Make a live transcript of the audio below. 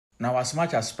Now, as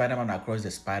much as Spider-Man Across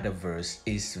the Spider-Verse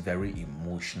is very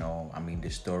emotional, I mean, the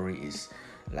story is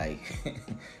like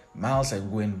Miles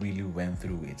and Gwen really went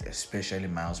through it, especially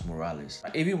Miles Morales.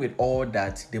 But even with all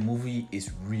that, the movie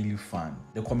is really fun.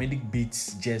 The comedic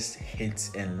beats just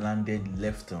hit and landed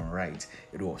left and right.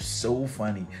 It was so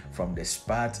funny, from the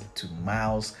spat to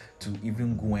Miles to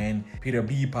even Gwen, Peter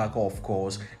B. Parker of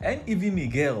course, and even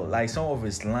Miguel. Like, some of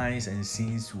his lines and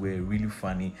scenes were really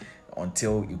funny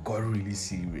until it got really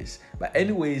serious. But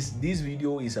anyways, this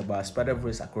video is about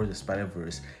Spider-Verse Across the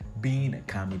Spider-Verse being a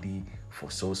comedy for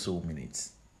so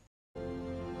minutes.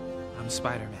 I'm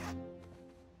Spider-Man.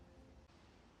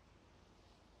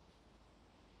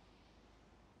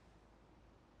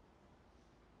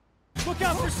 Look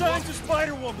out for signs of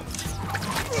Spider-Woman!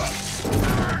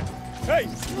 Hey!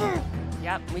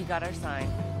 Yep, we got our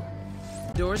sign.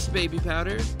 Endorse baby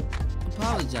powder.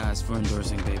 Apologize for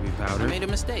endorsing baby powder. I made a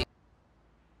mistake.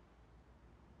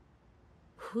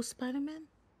 Who's Spider-Man?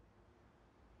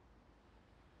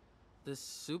 The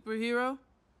superhero?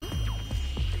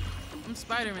 I'm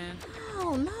Spider-Man.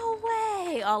 Oh, no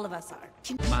way. All of us are.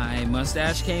 My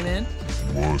mustache came in.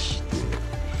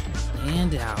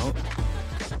 And out.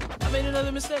 I made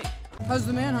another mistake. How's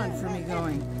the manhunt for me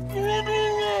going?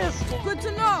 Good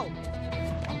to know.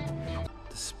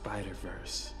 The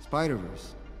SpiderVerse.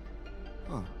 SpiderVerse?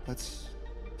 Oh, that's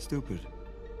stupid.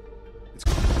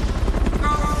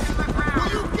 Will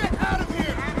you get out of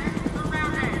here?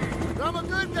 I'm a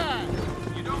good guy.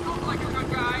 You don't look like a good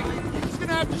guy. You're just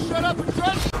gonna have to shut up and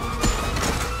trust.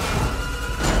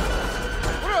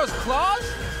 What are those, claws?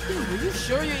 Dude, are you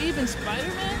sure you're even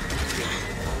Spider-Man?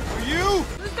 For you?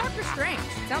 Who's Dr. Strange?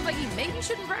 Sounds like he maybe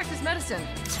shouldn't practice medicine.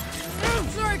 Oh,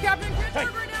 sorry, Captain. Can't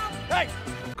talk right now. Hey!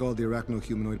 It's called the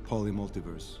Arachno-Humanoid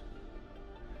Polymultiverse.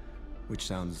 Which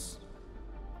sounds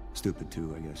stupid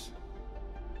too, I guess.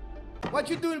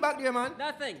 What you doing back there, man?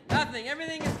 Nothing.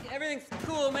 Everything's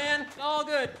cool, man. All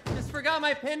good. Just forgot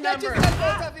my PIN number.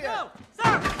 No,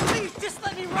 sir, please just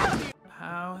let me rob you.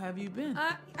 How have you been?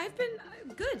 I've been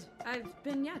good. I've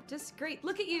been, yeah, just great.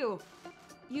 Look at you.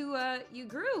 You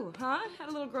grew, huh? Had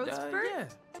a little growth spurt? Yeah.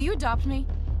 You adopt me.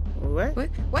 What?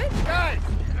 What? Guys,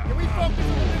 can we focus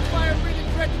on the big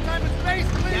fire-breathing threat to time and space,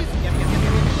 please?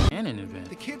 And an event.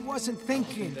 The kid wasn't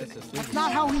thinking. That's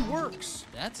not how he works.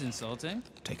 That's insulting.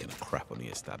 Taking a crap on the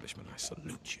establishment, I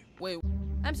salute you. Wait,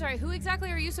 I'm sorry, who exactly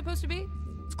are you supposed to be?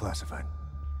 It's classified.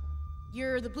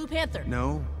 You're the Blue Panther.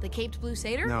 No. The Caped Blue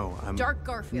Satyr? No, I'm... Dark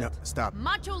Garfield. No, stop.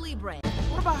 Macho Libre.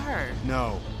 What about her?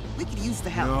 No. We could use the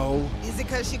help. No. Is it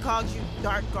because she called you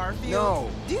Dark Garfield? No.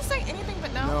 Do you say anything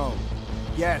but no? No.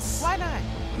 Yes. Why not?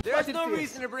 There's no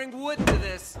reason to bring wood to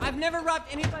this. I've never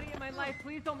robbed anybody in my life.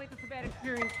 Please don't make this a bad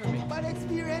experience for me. Bad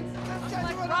experience? I'm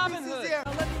like Robin Hood.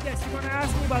 Now let me guess, you're gonna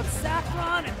ask me about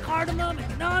saffron and cardamom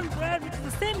and naan bread, which is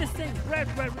the same as saying bread,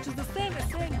 which is the same as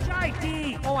saying chai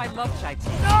tea. Oh, I love chai tea.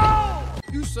 No!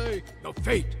 You say the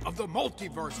fate of the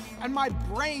multiverse, and my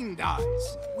brain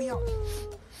dies. We all...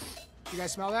 You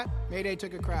guys smell that? Mayday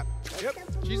took a crap. Yep,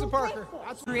 she's a Parker.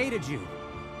 I created you.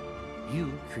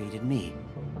 You created me.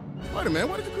 Spider-Man,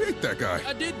 why did you create that guy?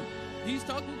 I didn't. He's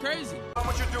talking crazy. Know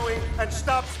what you're doing and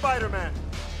stop Spider-Man.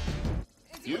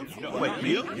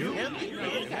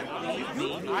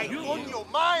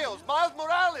 Miles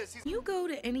Morales. You go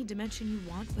to any dimension you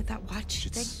want with that watch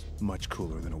thing? It's much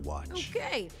cooler than a watch.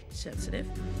 Okay, sensitive.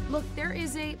 Look, there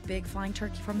is a big flying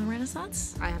turkey from the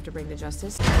Renaissance. I have to bring to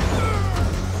justice.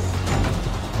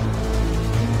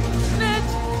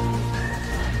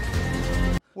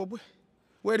 Well,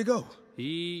 where'd he go?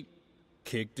 He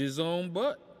kicked his own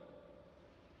butt.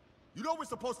 You know we're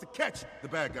supposed to catch the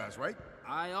bad guys, right?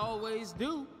 I always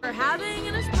do. We're having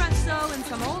an espresso in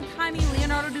some old-timey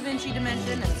Leonardo da Vinci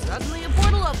dimension, and suddenly a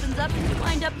portal opens up and you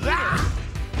wind up here.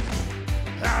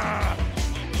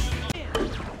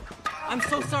 I'm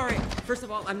so sorry. First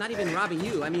of all, I'm not even robbing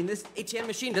you. I mean, this ATM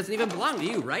machine doesn't even belong to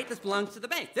you, right? This belongs to the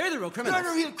bank. They're the real criminals.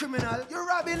 You're the real criminal. You're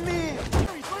robbing me. Turn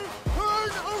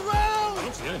around. I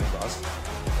don't see anything, boss.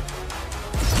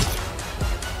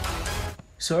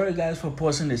 Sorry guys for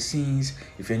pausing the scenes.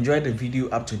 If you enjoyed the video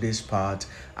up to this part,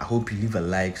 I hope you leave a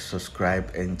like,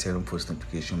 subscribe, and turn on post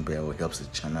notification bell. It helps the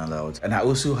channel out. And I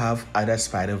also have other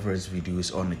Spider-Verse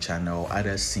videos on the channel,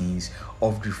 other scenes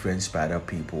of different Spider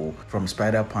people, from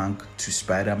Spider-Punk to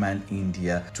Spider-Man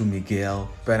India to Miguel,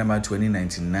 Spider-Man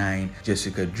 2099,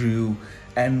 Jessica Drew,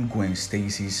 and Gwen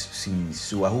Stacy's scenes.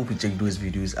 So I hope you check those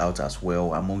videos out as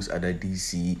well, amongst other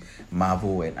DC,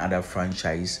 Marvel, and other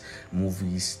franchise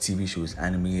movies, TV shows,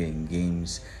 anime, and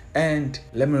games. And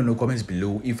let me know in the comments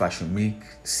below if I should make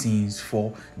scenes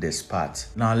for this part.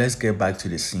 Now let's get back to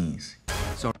the scenes.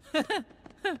 So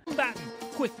Batten,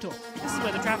 quick tour. This is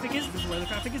where the traffic is, this is where the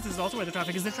traffic is, this is also where the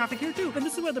traffic is, there's traffic here too. And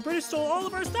this is where the British stole all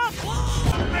of our stuff.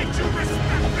 Make you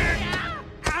respect me!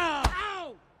 Ow!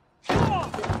 Ow!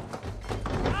 Oh!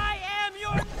 I am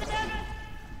your nemesis!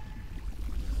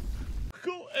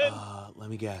 Cool, and... let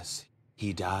me guess.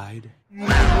 He died?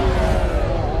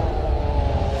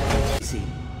 See,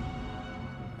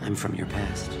 I'm from your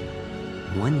past.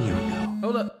 1 year ago.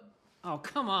 Hold up. Oh,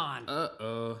 come on.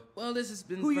 Uh-oh. Well, this has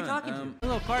been Who are you fun. talking to?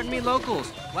 Hello, pardon me,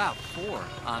 locals. Wow, 4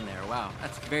 on there. Wow,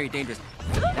 that's very dangerous.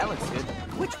 That looks good.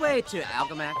 Which way to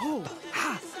Algamac? Oh,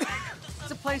 it's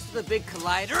a place with a big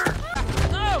collider.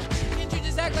 No! Can't you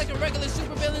just act like a regular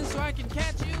supervillain so I can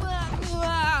catch you?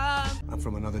 I'm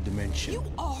from another dimension. You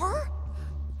are?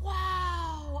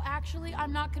 Wow. Actually,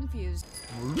 I'm not confused.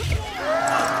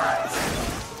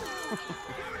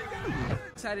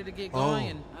 Excited to get going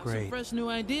and have some fresh new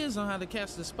ideas on how to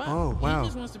catch the Spot. He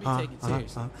just wants to be taken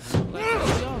seriously.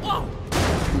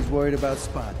 He's worried about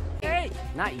Spot. Hey!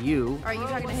 Not you. Are you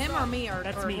talking to him or me or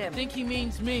That's me. him? I think he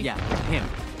means me. Yeah, him.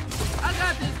 I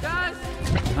got this, guys.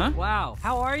 Huh? Wow,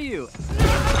 how are you?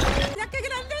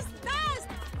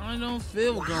 I don't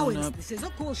feel grown up. This is a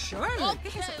cool shirt.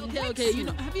 Okay. You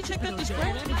know, have you checked out this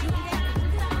brand?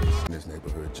 In this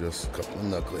neighborhood, just a couple of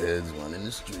knuckleheads running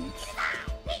the streets.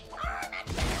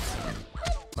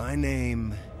 My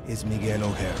name is Miguel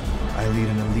O'Hara. I lead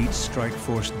an elite strike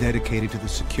force dedicated to the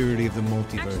security of the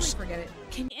multiverse. Forget it.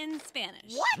 In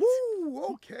Spanish. What? Ooh,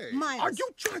 okay. Miles, Are you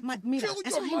trying to mira, kill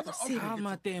eso your es mother? imposible.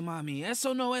 Cálmate, mami.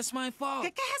 Eso no es my fault.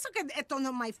 ¿Qué es eso que esto no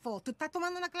es my fault? ¿Tú estás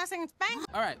tomando una clase en español?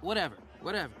 All right, whatever.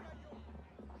 Whatever?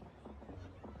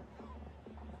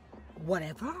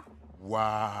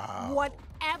 Wow.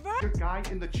 Whatever? The guy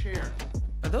in the chair.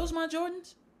 Are those my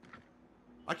Jordans?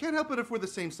 I can't help it if we're the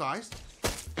same size.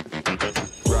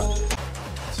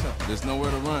 There's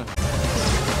nowhere to run.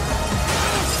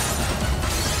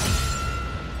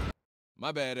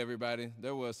 My bad, everybody.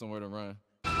 There was somewhere to run.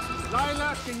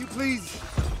 Lila, can you please,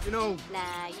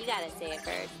 Nah, you gotta say it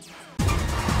first.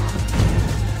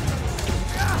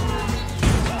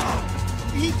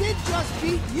 He did just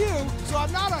beat you, so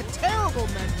I'm not a terrible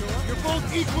mentor. You're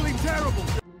both equally terrible.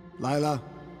 Lila,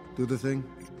 do the thing.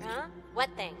 Huh? What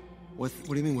thing? What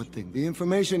do you mean, what thing? The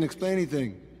information, explain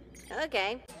anything.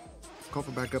 Okay. Call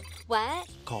for backup. What?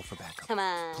 Call for backup. Come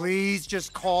on. Please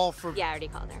just call for... Yeah, I already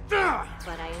called her.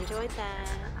 But I enjoyed that.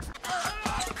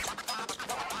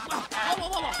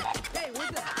 Hey,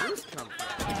 where'd that boost come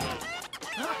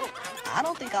from? I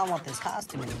don't think I want this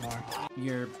costume anymore.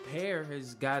 Your hair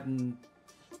has gotten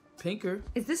pinker.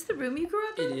 Is this the room you grew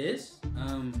up in? It is.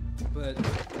 But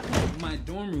my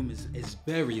dorm room is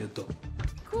very adult.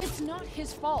 Cool. It's not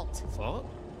his fault. Fault?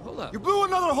 Hold up. You blew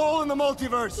another hole in the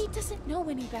multiverse. He doesn't know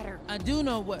any better. I do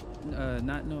know what.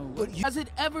 Not know what. Has it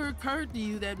ever occurred to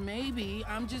you that maybe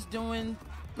I'm just doing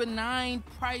benign,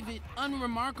 private,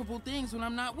 unremarkable things when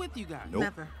I'm not with you guys? Nope.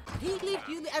 Never. He leave,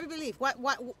 you everybody leave.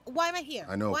 Why am I here?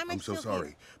 I know, Why am I I'm so still sorry,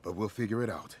 here? but we'll figure it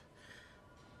out.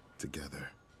 Together.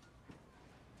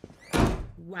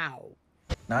 Wow.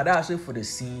 Now that's it for the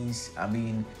scenes. I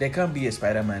mean, there can't be a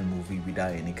Spider-Man movie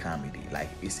without any comedy. Like,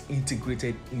 it's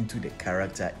integrated into the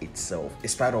character itself.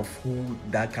 It's part of who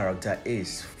that character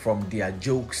is, from their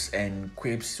jokes and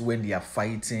quips when they are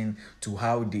fighting to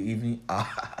how they even are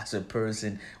as a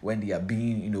person when they are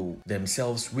being,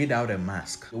 themselves without a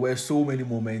mask. There were so many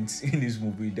moments in this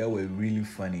movie that were really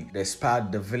funny.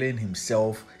 The villain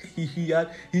himself, he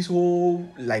had his whole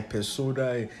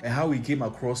persona, and how he came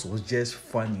across was just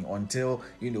funny until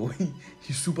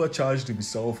he supercharged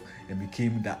himself and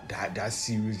became that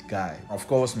serious guy. Of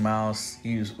course, Miles,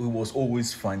 he was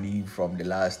always funny from the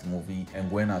last movie, and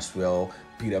Gwen as well,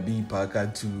 Peter B.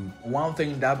 Parker too. One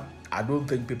thing that I don't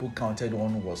think people counted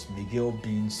on was Miguel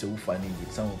being so funny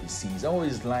with some of his scenes. Some of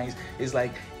his lines, it's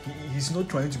like he's not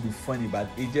trying to be funny, but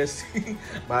it just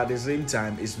but at the same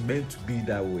time it's meant to be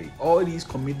that way. All these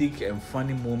comedic and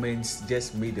funny moments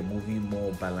just made the movie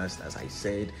more balanced, as I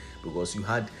said, because you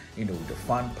had the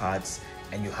fun parts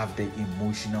and you have the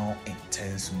emotional,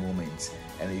 intense moments,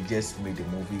 and it just made the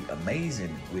movie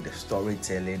amazing with the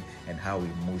storytelling and how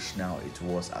emotional it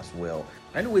was as well.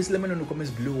 Anyways, let me know in the comments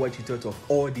below what you thought of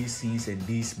all these scenes and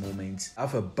these moments. I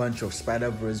have a bunch of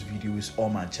SpiderVerse videos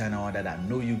on my channel that I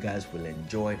know you guys will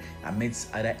enjoy,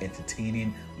 amidst other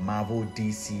entertaining Marvel,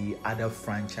 DC, other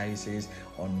franchises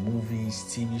on movies,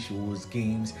 TV shows,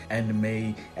 games,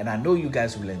 anime, and I know you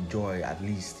guys will enjoy at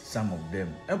least some of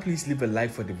them. And please leave a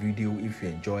like for the video if you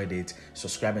enjoyed it,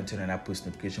 subscribe and turn on that post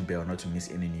notification bell not to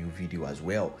miss any new video as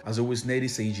well. As always, Nady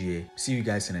Sage here. See you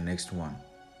guys in the next one.